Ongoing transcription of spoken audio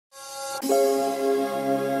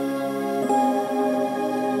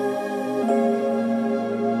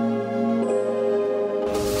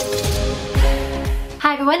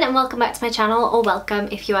everyone and welcome back to my channel, or welcome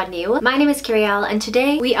if you are new. My name is Kyrielle and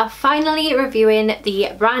today we are finally reviewing the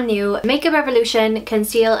brand new Makeup Revolution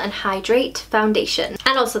Conceal and Hydrate foundation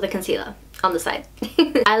and also the concealer on the side.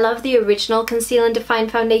 I love the original Conceal and Define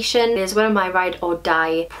foundation. It is one of my ride or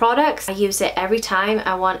die products. I use it every time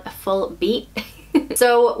I want a full beat.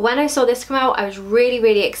 So when I saw this come out, I was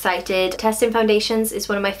really excited. Testing foundations is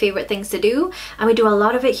one of my favorite things to do, and we do a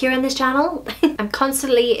lot of it here on this channel. I'm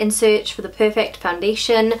constantly in search for the perfect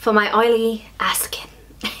foundation for my oily ass skin.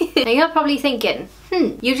 Now you're probably thinking,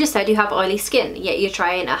 you just said you have oily skin, yet you're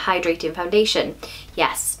trying a hydrating foundation.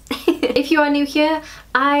 Yes. If you are new here,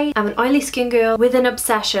 I am an oily skin girl with an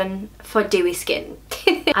obsession for dewy skin.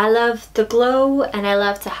 I love the glow and I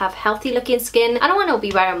love to have healthy looking skin. I don't want to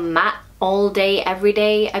be wearing matte all day, every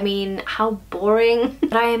day. I mean, how boring.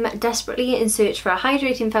 But I am desperately in search for a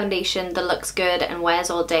hydrating foundation that looks good and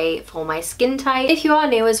wears all day for my skin type. If you are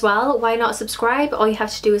new as well, why not subscribe? All you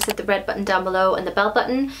have to do is hit the red button down below and the bell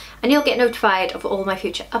button and you'll get notified of all my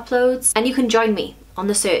future uploads, and you can join me on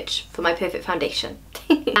the search for my perfect foundation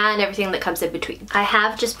and everything that comes in between. I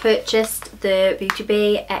have just purchased the Beauty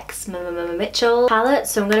Bay X Mitchell palette,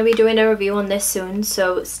 so I'm going to be doing a review on this soon,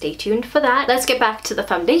 so stay tuned for that. Let's get back to the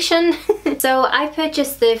foundation. So I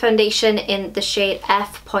purchased the foundation in the shade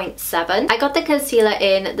F0.7. I got the concealer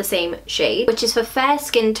in the same shade, which is for fair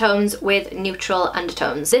skin tones with neutral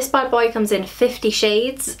undertones. This bad boy comes in 50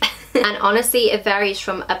 shades. And honestly, it varies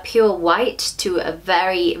from a pure white to a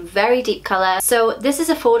very deep colour. So this is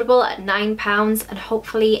affordable at £9, and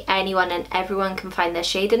hopefully anyone and everyone can find their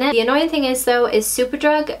shade in it. The annoying thing is though, is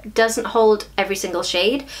Superdrug doesn't hold every single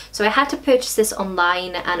shade. So I had to purchase this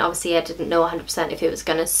online, and obviously I didn't know 100% if it was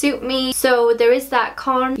gonna suit me. So there is that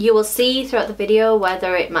con. You will see throughout the video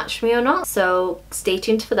whether it matched me or not. So stay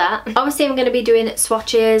tuned for that. Obviously I'm gonna be doing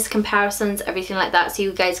swatches, comparisons, everything like that, so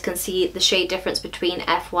you guys can see the shade difference between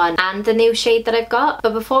F1 and the new shade that I've got.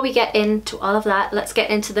 But before we get into all of that, let's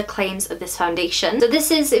get into the claims of this foundation. So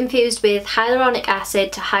this is infused with hyaluronic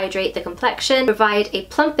acid to hydrate the complexion, provide a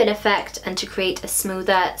plumping effect, and to create a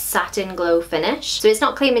smoother satin glow finish. So it's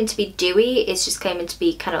not claiming to be dewy, it's just claiming to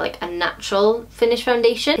be kind of like a natural finish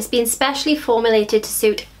foundation. It's been specially formulated to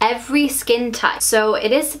suit every skin type. So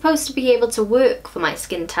it is supposed to be able to work for my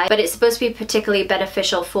skin type, but it's supposed to be particularly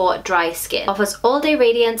beneficial for dry skin. Offers all day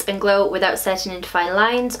radiance and glow without setting into fine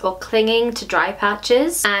lines or clinging to dry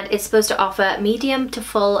patches, and it's supposed to offer medium to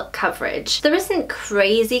full coverage. There isn't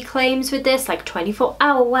crazy claims with this, like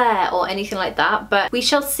 24-hour wear or anything like that, but we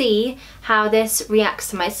shall see how this reacts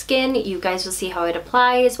to my skin. You guys will see how it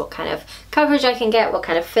applies, what kind of coverage I can get, what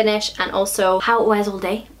kind of finish, and also how it wears all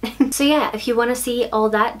day. So yeah, if you want to see all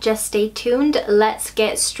that, just stay tuned. Let's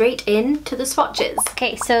get straight into the swatches.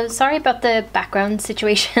 Okay, so sorry about the background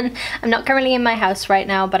situation. I'm not currently in my house right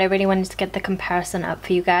now, but I really wanted to get the comparison up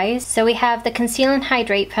for you guys. So we have the Conceal and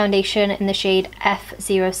Hydrate foundation in the shade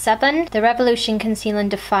F0.7, the Revolution Conceal and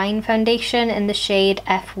Define foundation in the shade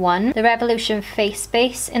F1, the Revolution Face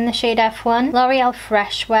Base in the shade F1, L'Oreal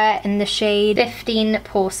Fresh Wear in the shade 15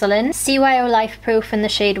 Porcelain, CYO Life Proof in the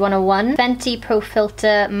shade 101, Fenty Pro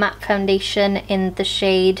Filter Matte Foundation in the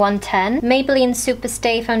shade 110, Maybelline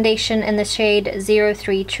Superstay foundation in the shade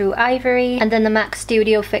 03 True Ivory, and then the MAC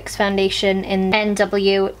Studio Fix foundation in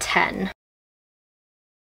NW10.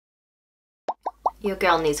 Your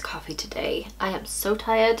girl needs coffee today. I am so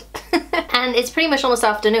tired. And it's pretty much almost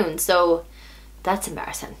afternoon, so that's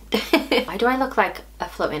embarrassing. Why do I look like a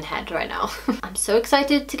floating head right now? I'm so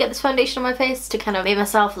excited to get this foundation on my face to kind of make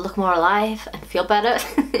myself look more alive and feel better.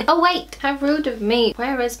 Oh wait, how rude of me.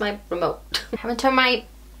 Where is my remote? I haven't turned my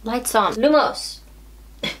lights on. Lumos.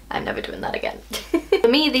 I'm never doing that again. For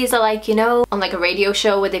me, these are like, you know, on like a radio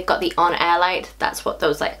show where they've got the on-air light. That's what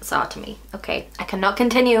those lights are to me. Okay, I cannot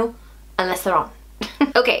continue unless they're on.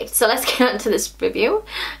 Okay, so let's get on to this review.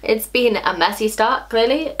 It's been a messy start,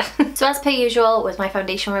 clearly. So as per usual with my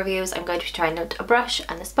foundation reviews, I'm going to be trying out a brush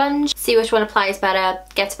and a sponge, see which one applies better,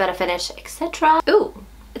 gets a better finish, etc. Ooh,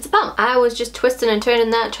 it's a pump. I was just twisting and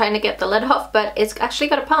turning that, trying to get the lid off, but it's actually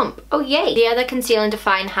got a pump. Oh yay! The other Conceal and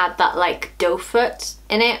Define had that like doe foot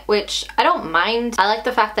in it, which I don't mind. I like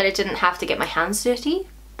the fact that I didn't have to get my hands dirty.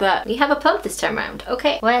 But we have a pump this time around.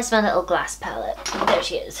 Okay, where's my little glass palette? Oh, there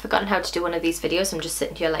she is. Forgotten how to do one of these videos. I'm just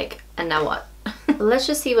sitting here like, and now what? Let's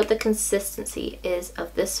just see what the consistency is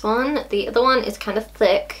of this one. The other one is kind of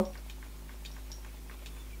thick.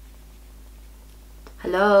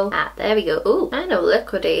 Hello. Ah, there we go. Ooh, kind of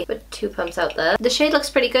liquidy. Put 2 pumps out there. The shade looks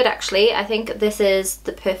pretty good actually. I think this is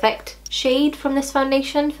the perfect shade from this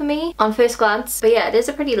foundation for me on first glance. But yeah, it is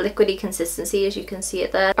a pretty liquidy consistency, as you can see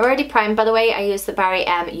it there. I'm already primed, by the way. I use the Barry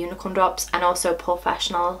M Unicorn Drops and also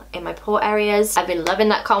Professional in my pore areas. I've been loving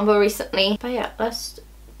that combo recently. But yeah, let's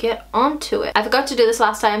get onto it. I forgot to do this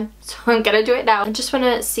last time, so I'm gonna do it now. I just want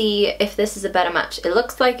to see if this is a better match. It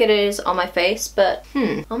looks like it is on my face, but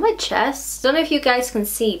on my chest, don't know if you guys can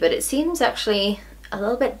see, but it seems actually a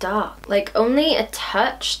little bit dark. Like only a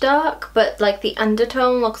touch dark, but like the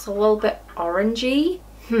undertone looks a little bit orangey.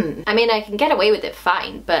 I mean, I can get away with it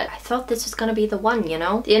fine, but I thought this was gonna be the one, you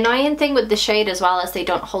know? The annoying thing with the shade as well is they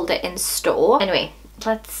don't hold it in store. Anyway,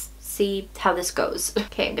 let's see how this goes.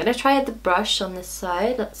 Okay, I'm gonna try the brush on this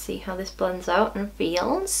side. Let's see how this blends out and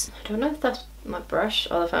feels. I don't know if that's my brush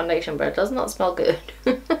or the foundation, but it does not smell good.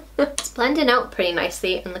 It's blending out pretty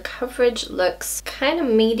nicely and the coverage looks kind of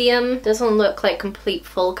medium. Doesn't look like complete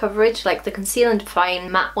full coverage. Like the Conceal and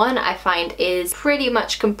Define matte one I find is pretty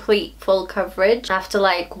much complete full coverage. After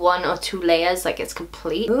like 1 or 2 layers, like it's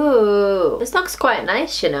complete. Ooh, this looks quite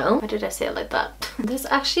nice, you know. Why did I say it like that? This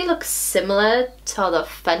actually looks similar to the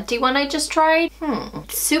Fenty one I just tried.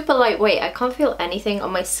 It's super lightweight. I can't feel anything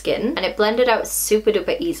on my skin and it blended out super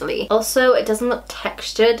duper easily. Also, it doesn't look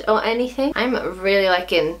textured or anything. I'm really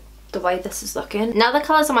liking the way this is looking. Now the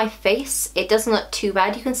colours on my face, it doesn't look too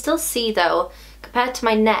bad. You can still see though, compared to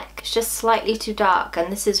my neck, it's just slightly too dark, and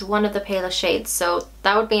this is one of the paler shades, so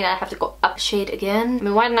that would mean I'd have to go up a shade again. I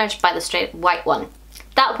mean, why didn't I just buy the straight white one?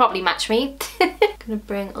 That'll probably match me. Gonna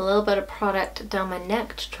bring a little bit of product down my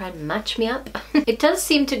neck to try and match me up. It does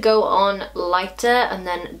seem to go on lighter and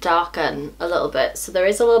then darken a little bit, so there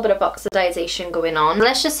is a little bit of oxidization going on.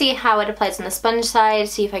 Let's just see how it applies on the sponge side,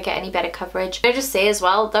 see if I get any better coverage. Can I just say as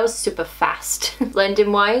well, that was super fast.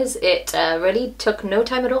 Blending wise, it really took no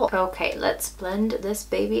time at all. Okay, let's blend this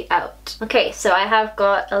baby out. Okay, so I have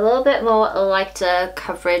got a little bit more lighter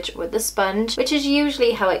coverage with the sponge, which is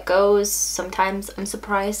usually how it goes. Sometimes I'm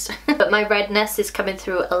surprised. But my redness is coming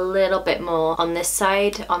through a little bit more on this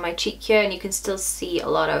side, on my cheek here, and you can still see a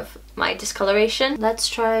lot of my discoloration. Let's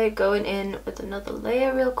try going in with another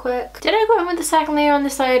layer real quick. Did I go in with the second layer on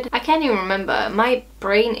this side? I can't even remember. My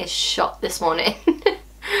brain is shot this morning.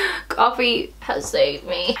 Coffee has saved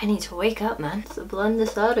me. I need to wake up, man. Let's blend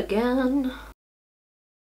this out again.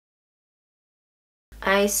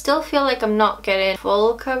 I still feel like I'm not getting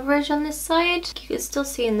full coverage on this side. You can still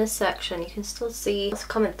see in this section, you can still see what's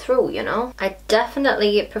coming through, you know? I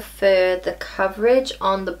definitely prefer the coverage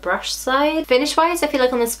on the brush side. Finish wise, I feel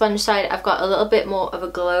like on the sponge side, I've got a little bit more of a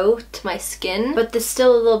glow to my skin, but there's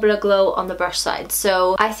still a little bit of glow on the brush side.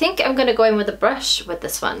 So I think I'm gonna go in with the brush with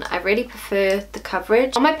this one. I really prefer the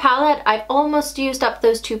coverage. On my palette, I've almost used up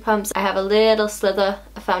those 2 pumps. I have a little slither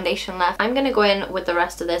of foundation left. I'm gonna go in with the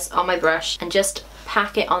rest of this on my brush and just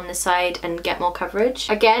pack it on the side and get more coverage.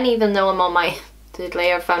 Again, even though I'm on my 3rd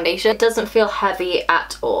layer of foundation, it doesn't feel heavy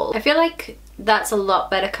at all. I feel like that's a lot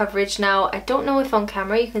better coverage now. I don't know if on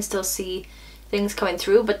camera you can still see things coming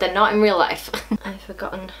through, but they're not in real life. I've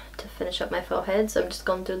forgotten to finish up my forehead, so I'm just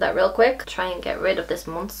going through that real quick. Try and get rid of this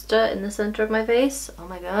monster in the center of my face. Oh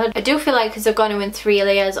my god. I do feel like because I've gone in with 3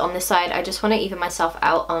 layers on this side, I just want to even myself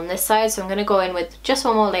out on this side, so I'm going to go in with just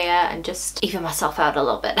 1 more layer and just even myself out a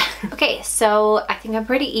little bit. Okay, so I think I'm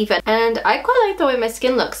pretty even, and I quite like the way my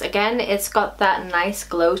skin looks. Again, it's got that nice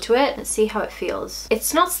glow to it. Let's see how it feels.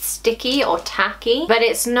 It's not sticky or tacky, but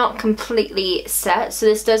it's not completely set, so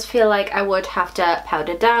this does feel like I would have to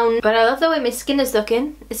powder down, but I love the way my skin is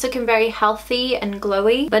looking. It's looking very healthy and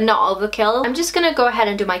glowy, but not overkill. I'm just gonna go ahead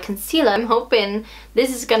and do my concealer. I'm hoping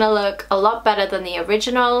this is gonna look a lot better than the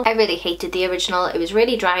original. I really hated the original. It was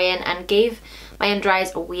really drying and gave my under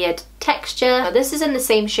eyes a weird texture. Now, this is in the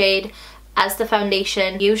same shade as the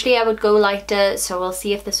foundation. Usually I would go lighter, so we'll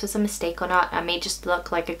see if this was a mistake or not. I may just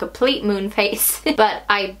look like a complete moon face, but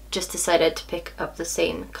I just decided to pick up the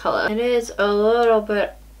same color. It is a little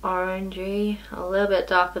bit orangey, a little bit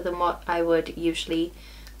darker than what I would usually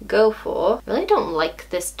go for. I really don't like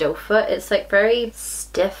this doe foot. It's like very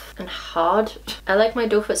stiff and hard. I like my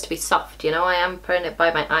doe foots to be soft, you know? I am putting it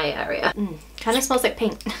by my eye area. Kind of smells like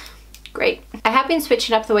paint. Great. I have been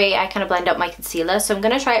switching up the way I kind of blend out my concealer, so I'm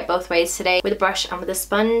going to try it both ways today, with a brush and with a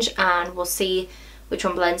sponge, and we'll see which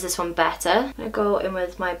one blends this one better. I'm gonna go in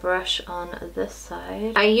with my brush on this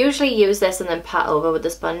side. I usually use this and then pat over with the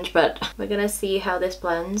sponge, but we're gonna see how this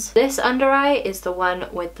blends. This under eye is the one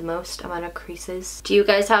with the most amount of creases. Do you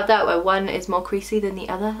guys have that where one is more creasy than the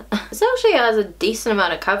other? This actually has a decent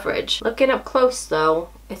amount of coverage. Looking up close though,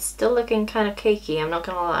 it's still looking kind of cakey, I'm not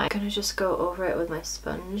gonna lie. I'm gonna just go over it with my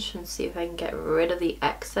sponge and see if I can get rid of the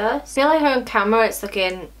excess. I feel like on camera it's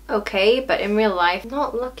looking okay, but in real life,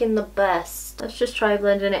 not looking the best. Let's just try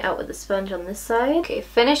blending it out with the sponge on this side. Okay,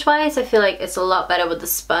 finish wise, I feel like it's a lot better with the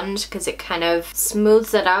sponge because it kind of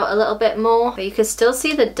smooths it out a little bit more. But you can still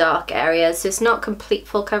see the dark areas, so it's not complete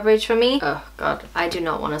full coverage for me. Oh god, I do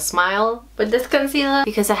not want to smile with this concealer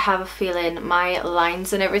because I have a feeling my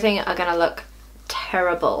lines and everything are gonna look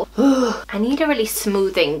terrible. I need a really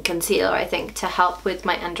smoothing concealer, I think, to help with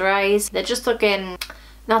my under eyes. They're just looking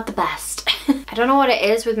not the best. I don't know what it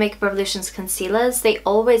is with Makeup Revolution's concealers. They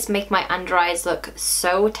always make my under eyes look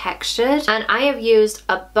so textured, and I have used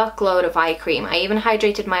a buckload of eye cream. I even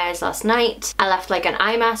hydrated my eyes last night. I left like an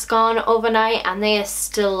eye mask on overnight and they are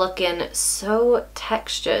still looking so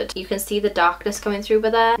textured. You can see the darkness coming through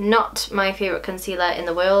with that. Not my favorite concealer in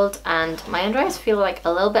the world, and my under eyes feel like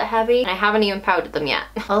a little bit heavy and I haven't even powdered them yet.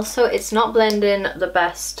 Also, it's not blending the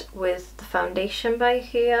best with the foundation by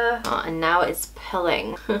here. Oh, and now it's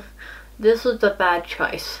pilling. This was a bad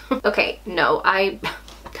choice. Okay, no, I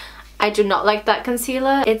do not like that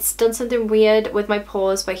concealer. It's done something weird with my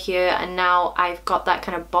pores by here, and now I've got that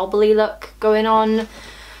kind of bobbly look going on.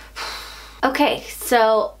 Okay,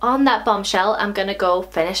 so on that bombshell, I'm gonna go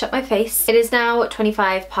finish up my face. It is now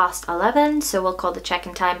 11:25, so we'll call the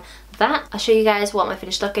check-in time that. I'll show you guys what my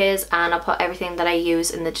finished look is, and I'll put everything that I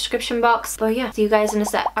use in the description box. But yeah, see you guys in a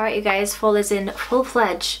sec. Alright you guys, fall is in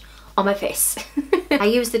full-fledged on my face. I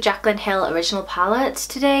used the Jaclyn Hill original palette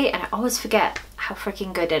today, and I always forget how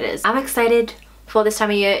freaking good it is. I'm excited for this time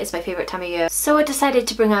of year. It's my favorite time of year, so I decided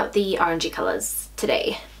to bring out the orangey colors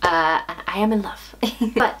today, and I am in love.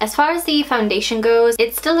 But as far as the foundation goes,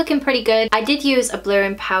 it's still looking pretty good. I did use a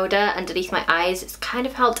blurring powder underneath my eyes. It's kind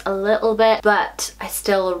of helped a little bit, but I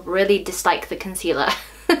still really dislike the concealer.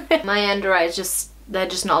 My under eyes they're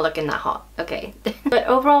just not looking that hot, okay? But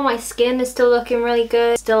overall my skin is still looking really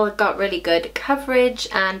good. Still got really good coverage,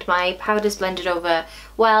 and my powder's blended over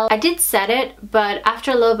well. I did set it, but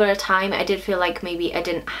after a little bit of time I did feel like maybe I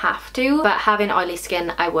didn't have to. But having oily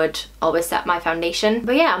skin, I would always set my foundation.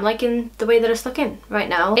 But yeah, I'm liking the way that it's looking right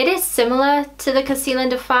now. It is similar to the Conceal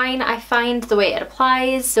and Define, I find, the way it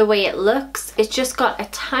applies, the way it looks. It's just got a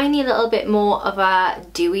tiny little bit more of a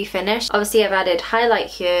dewy finish. Obviously I've added highlight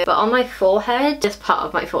here, but on my forehead, just part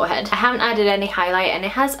of my forehead, I haven't added any highlight, and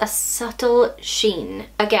it has a subtle sheen.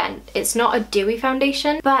 Again, it's not a dewy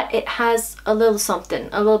foundation, but it has a little something,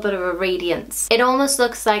 a little bit of a radiance. It almost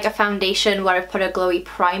looks like a foundation where I've put a glowy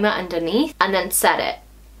primer underneath and then set it,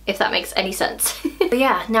 if that makes any sense. But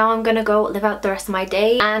yeah, now I'm gonna go live out the rest of my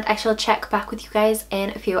day, and I shall check back with you guys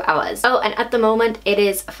in a few hours. Oh, and at the moment it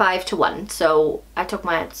is 5 to 1, so I took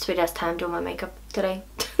my sweet ass time doing my makeup today.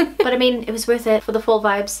 But I mean, it was worth it for the full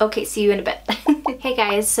vibes. Okay, see you in a bit. Hey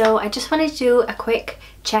guys, so I just wanted to do a quick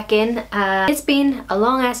check-in. It's been a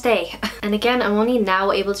long ass day, and again I'm only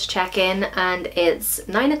now able to check in, and it's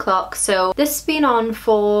 9 o'clock, so this has been on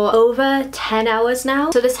for over 10 hours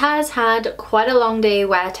now. So this has had quite a long day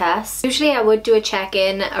wear test. Usually I would do a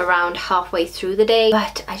check-in around halfway through the day,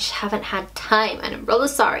 but I just haven't had time, and I'm really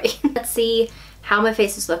sorry. Let's see how my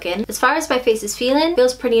face is looking. As far as my face is feeling,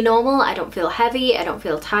 feels pretty normal. I don't feel heavy, I don't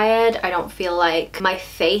feel tired, I don't feel like my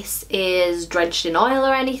face is drenched in oil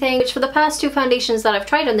or anything, which for the past 2 foundations that I've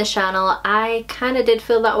tried on this channel, I kind of did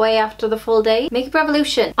feel that way after the full day. Makeup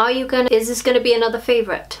Revolution, is this gonna be another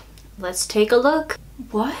favorite? Let's take a look.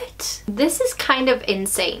 What? This is kind of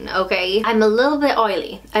insane, okay? I'm a little bit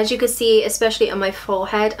oily. As you can see, especially on my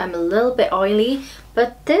forehead, I'm a little bit oily.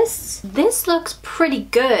 But this looks pretty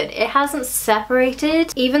good. It hasn't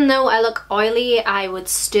separated. Even though I look oily, I would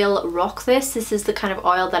still rock this. This is the kind of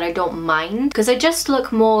oil that I don't mind, because I just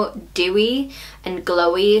look more dewy and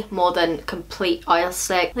glowy more than complete oil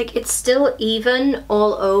slick. Like, it's still even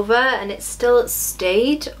all over, and it's still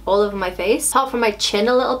stayed all over my face, apart from my chin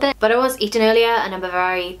a little bit. But I was eating earlier, and I'm a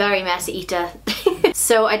very, very messy eater.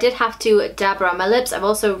 So I did have to dab around my lips. I've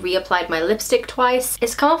also reapplied my lipstick twice.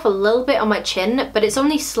 It's come off a little bit on my chin, but it's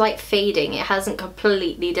only slight fading. It hasn't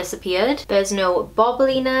completely disappeared. There's no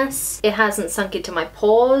bobbliness. It hasn't sunk into my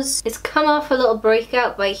pores. It's come off a little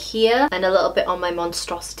breakout by here, and a little bit on my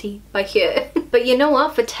monstrosity by here. But you know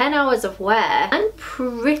what? For 10 hours of wear, I'm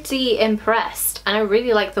pretty impressed. And I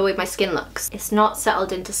really like the way my skin looks. It's not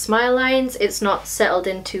settled into smile lines. It's not settled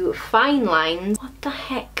into fine lines. What the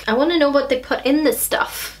heck? I want to know what they put in this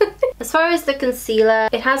stuff. As far as the concealer,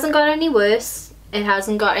 it hasn't got any worse. It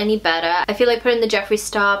hasn't got any better. I feel like putting the Jeffree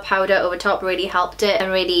Star powder over top really helped it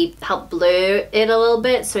and really helped blur it a little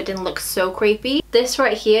bit so it didn't look so creepy. This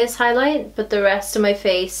right here is highlight, but the rest of my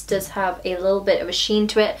face does have a little bit of a sheen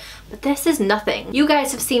to it. But this is nothing. You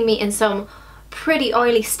guys have seen me in some pretty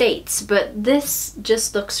oily states, but this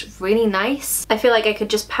just looks really nice. I feel like I could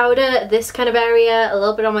just powder this kind of area, a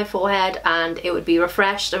little bit on my forehead, and it would be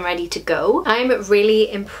refreshed and ready to go. I'm really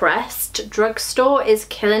impressed. Drugstore is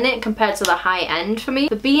killing it compared to the high end for me.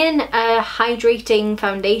 For being a hydrating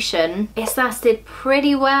foundation, it's lasted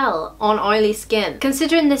pretty well on oily skin.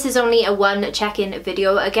 Considering this is only a one check-in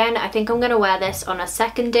video, again, I think I'm gonna wear this on a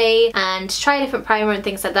second day and try a different primer and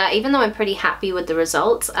things like that, even though I'm pretty happy with the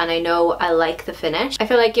results and I know I like the finish. I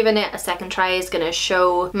feel like giving it a second try is gonna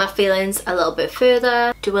show my feelings a little bit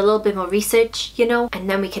further, do a little bit more research, you know, and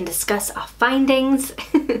then we can discuss our findings.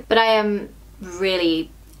 But I am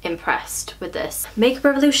really impressed with this. Makeup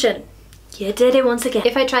Revolution, you did it once again.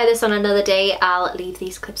 If I try this on another day, I'll leave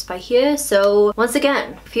these clips by here. So once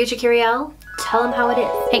again, future Kyrielle, tell them how it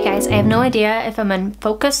is. Hey guys, I have no idea if I'm in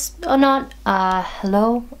focus or not.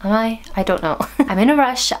 Hello? Am I? I don't know. I'm in a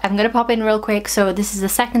rush. I'm gonna pop in real quick. So this is the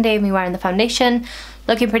second day of me wearing the foundation.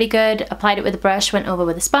 Looking pretty good. Applied it with a brush, went over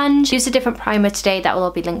with a sponge. Used a different primer today. That will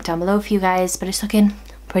all be linked down below for you guys, but it's looking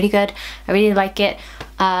pretty good. I really like it.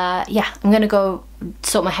 Yeah, I'm gonna go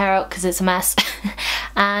sort my hair out because it's a mess.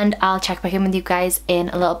 And I'll check back in with you guys in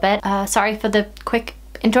a little bit. Sorry for the quick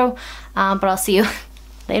intro, but I'll see you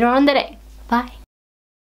later on today. Bye.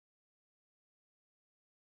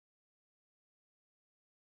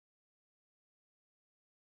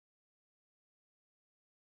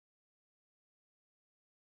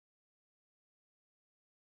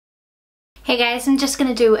 Hey guys, I'm just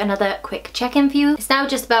gonna do another quick check-in for you. It's now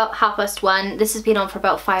just about 1:30. This has been on for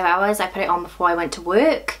about 5 hours. I put it on before I went to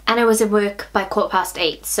work and I was in work by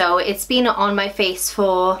 8:15. So it's been on my face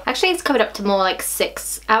for, actually it's covered up to more like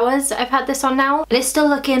 6 hours I've had this on now. And it's still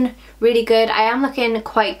looking really good. I am looking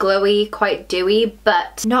quite glowy, quite dewy,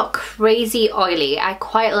 but not crazy oily. I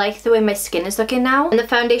quite like the way my skin is looking now. And the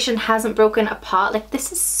foundation hasn't broken apart. Like,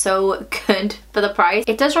 this is so good for the price.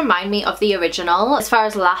 It does remind me of the original as far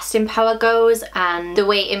as lasting power goes and the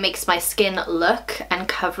way it makes my skin look and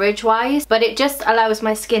coverage wise, but it just allows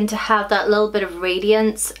my skin to have that little bit of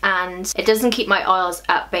radiance and it doesn't keep my oils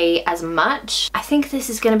at bay as much. I think this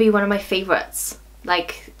is going to be one of my favorites,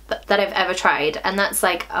 like, that I've ever tried, and that's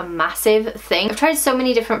like a massive thing. I've tried so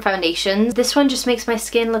many different foundations. This one just makes my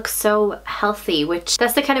skin look so healthy, which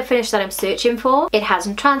that's the kind of finish that I'm searching for. It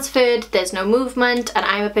hasn't transferred, there's no movement, and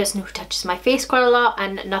I'm a person who touches my face quite a lot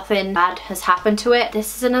and nothing bad has happened to it.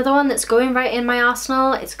 This is another one that's going right in my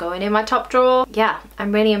arsenal. It's going in my top drawer. Yeah,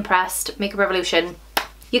 I'm really impressed. Makeup Revolution,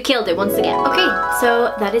 you killed it once again. Okay,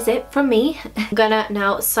 so that is it from me. I'm gonna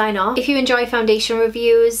now sign off. If you enjoy foundation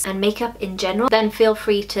reviews and makeup in general, then feel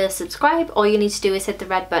free to subscribe. All you need to do is hit the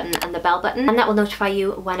red button and the bell button, and that will notify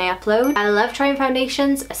you when I upload. I love trying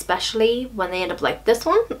foundations, especially when they end up like this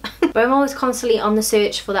one. But I'm always constantly on the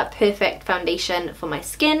search for that perfect foundation for my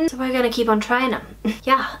skin, so we're gonna keep on trying them.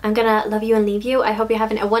 Yeah, I'm gonna love you and leave you. I hope you're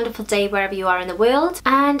having a wonderful day wherever you are in the world,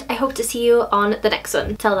 and I hope to see you on the next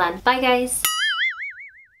one. Till then, bye guys.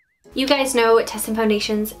 You guys know testing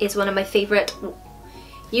foundations is one of my favorite.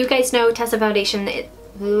 You guys know testing foundation.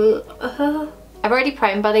 I've already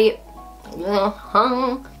primed by the.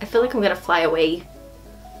 I feel like I'm gonna fly away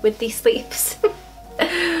with these sleeves.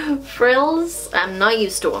 Frills. I'm not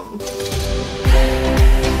used to them.